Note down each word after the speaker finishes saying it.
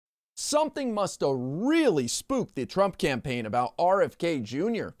Something must have really spooked the Trump campaign about RFK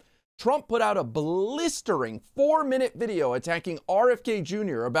Jr. Trump put out a blistering 4-minute video attacking RFK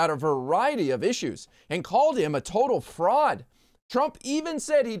Jr. about a variety of issues and called him a total fraud. Trump even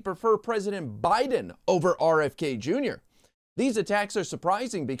said he'd prefer President Biden over RFK Jr. These attacks are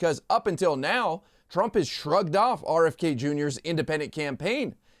surprising because up until now, Trump has shrugged off RFK Jr.'s independent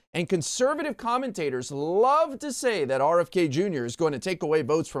campaign. And conservative commentators love to say that RFK Jr. is going to take away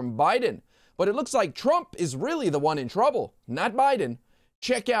votes from Biden. But it looks like Trump is really the one in trouble, not Biden.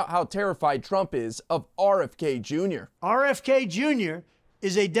 Check out how terrified Trump is of RFK Jr. RFK Jr.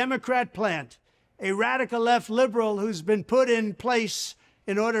 is a Democrat plant, a radical left liberal who's been put in place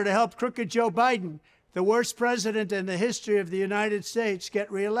in order to help crooked Joe Biden, the worst president in the history of the United States, get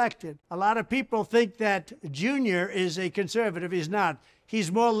reelected. A lot of people think that Jr. is a conservative. He's not. He's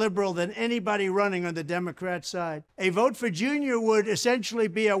more liberal than anybody running on the Democrat side. A vote for Jr. would essentially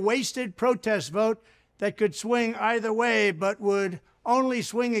be a wasted protest vote that could swing either way, but would only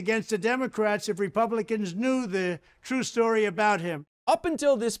swing against the Democrats if Republicans knew the true story about him. Up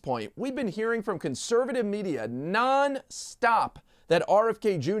until this point, we've been hearing from conservative media non-stop that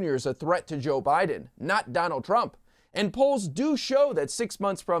RFK Jr. is a threat to Joe Biden, not Donald Trump. And polls do show that 6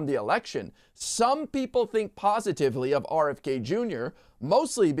 months from the election, some people think positively of RFK Jr.,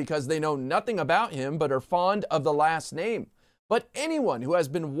 mostly because they know nothing about him but are fond of the last name. But anyone who has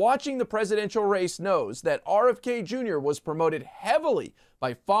been watching the presidential race knows that RFK Jr. was promoted heavily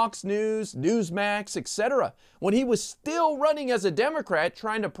by Fox News, Newsmax, etc., when he was still running as a Democrat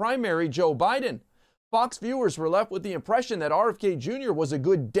trying to primary Joe Biden. Fox viewers were left with the impression that RFK Jr. was a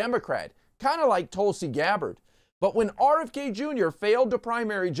good Democrat, kind of like Tulsi Gabbard. But when RFK Jr. failed to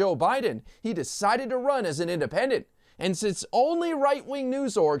primary Joe Biden, he decided to run as an independent. And since only right-wing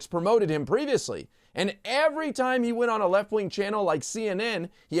news orgs promoted him previously, and every time he went on a left-wing channel like CNN,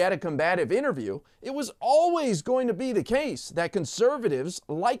 he had a combative interview, it was always going to be the case that conservatives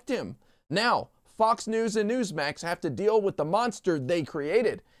liked him. Now, Fox News and Newsmax have to deal with the monster they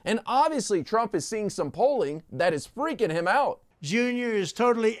created. And obviously Trump is seeing some polling that is freaking him out. Jr. is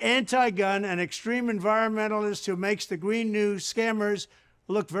totally anti-gun, an extreme environmentalist who makes the green news scammers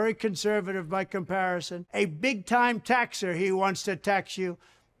look very conservative by comparison. A big-time taxer, he wants to tax you.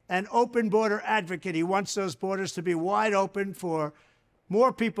 An open border advocate, he wants those borders to be wide open for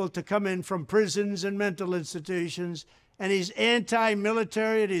more people to come in from prisons and mental institutions. And he's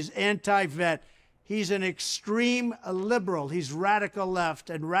anti-military and he's anti-vet. He's an extreme liberal. He's radical left,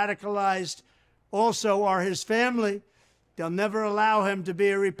 and radicalized also are his family. They'll never allow him to be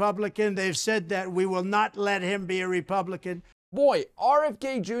a Republican. They've said that we will not let him be a Republican. Boy,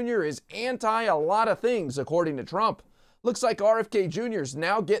 RFK Jr. is anti a lot of things, according to Trump. Looks like RFK Jr. is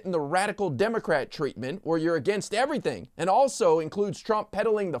now getting the radical Democrat treatment where you're against everything, and also includes Trump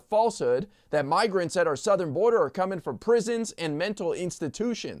peddling the falsehood that migrants at our southern border are coming from prisons and mental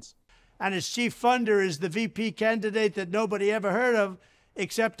institutions. And his chief funder is the VP candidate that nobody ever heard of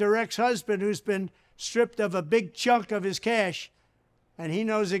except her ex-husband, who's been stripped of a big chunk of his cash. And he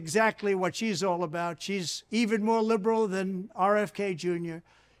knows exactly what she's all about. She's even more liberal than RFK Jr.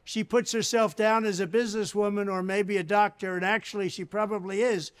 She puts herself down as a businesswoman or maybe a doctor, and actually she probably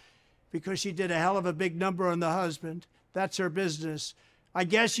is, because she did a hell of a big number on the husband. That's her business. I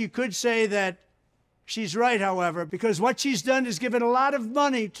guess you could say that she's right, however, because what she's done is given a lot of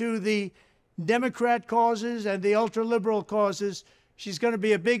money to the Democrat causes and the ultra-liberal causes. She's going to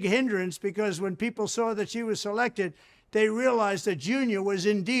be a big hindrance because when people saw that she was selected, they realized that Jr. was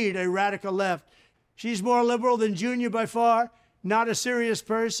indeed a radical left. She's more liberal than Jr. by far, not a serious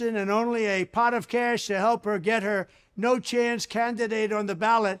person, and only a pot of cash to help her get her no-chance candidate on the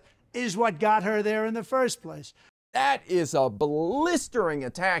ballot is what got her there in the first place. That is a blistering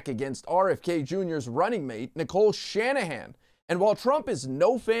attack against RFK Jr.'s running mate, Nicole Shanahan. And while Trump is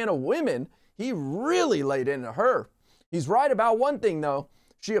no fan of women, he really laid into her. He's right about one thing, though.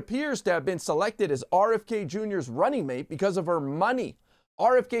 She appears to have been selected as RFK Jr.'s running mate because of her money.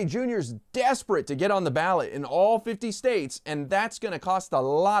 RFK Jr. is desperate to get on the ballot in all 50 states, and that's going to cost a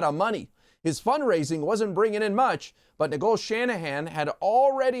lot of money. His fundraising wasn't bringing in much, but Nicole Shanahan had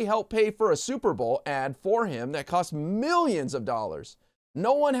already helped pay for a Super Bowl ad for him that cost millions of dollars.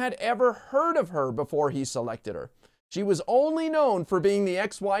 No one had ever heard of her before he selected her. She was only known for being the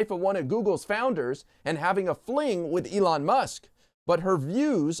ex-wife of one of Google's founders and having a fling with Elon Musk. But her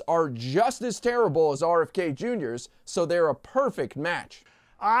views are just as terrible as RFK Jr.'s, so they're a perfect match.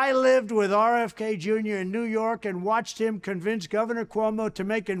 I lived with RFK Jr. in New York and watched him convince Governor Cuomo to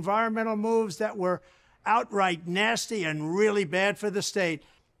make environmental moves that were outright nasty and really bad for the state.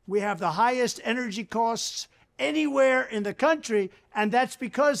 We have the highest energy costs anywhere in the country, and that's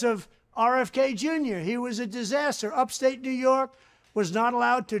because of RFK Jr., he was a disaster. Upstate New York was not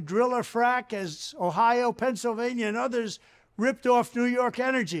allowed to drill or frack as Ohio, Pennsylvania, and others ripped off New York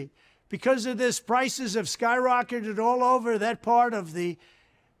energy. Because of this, prices have skyrocketed all over that part of the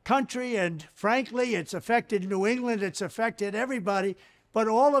country, and frankly, it's affected New England, it's affected everybody. But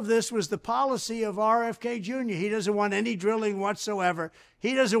all of this was the policy of RFK Jr. He doesn't want any drilling whatsoever.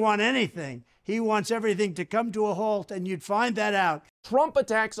 He doesn't want anything. He wants everything to come to a halt, and you'd find that out. Trump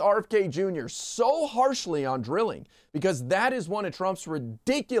attacks RFK Jr. so harshly on drilling because that is one of Trump's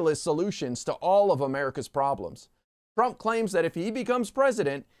ridiculous solutions to all of America's problems. Trump claims that if he becomes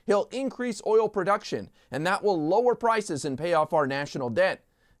president, he'll increase oil production, and that will lower prices and pay off our national debt.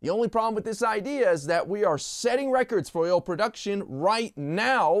 The only problem with this idea is that we are setting records for oil production right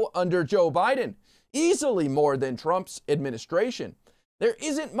now under Joe Biden, easily more than Trump's administration. There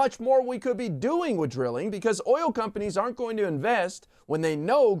isn't much more we could be doing with drilling because oil companies aren't going to invest when they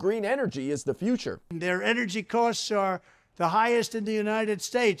know green energy is the future. Their energy costs are the highest in the United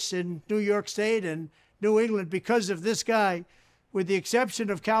States, in New York State and New England, because of this guy, with the exception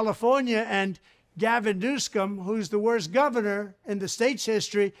of California and Gavin Newsom, who's the worst governor in the state's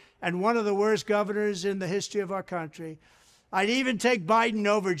history and one of the worst governors in the history of our country. I'd even take Biden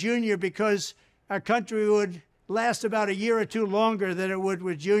over Jr. because our country would last about a year or two longer than it would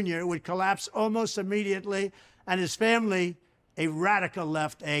with Jr. It would collapse almost immediately, and his family, a radical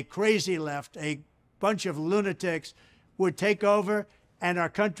left, a crazy left, a bunch of lunatics, would take over, and our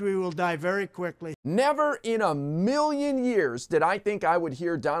country will die very quickly. Never in a million years did I think I would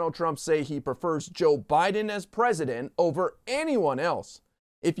hear Donald Trump say he prefers Joe Biden as president over anyone else.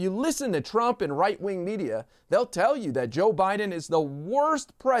 If you listen to Trump and right-wing media, they'll tell you that Joe Biden is the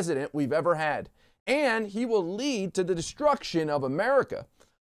worst president we've ever had, and he will lead to the destruction of America.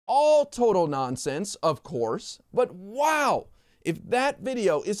 All total nonsense, of course, but wow! If that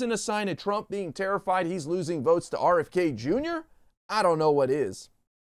video isn't a sign of Trump being terrified he's losing votes to RFK Jr., I don't know what is.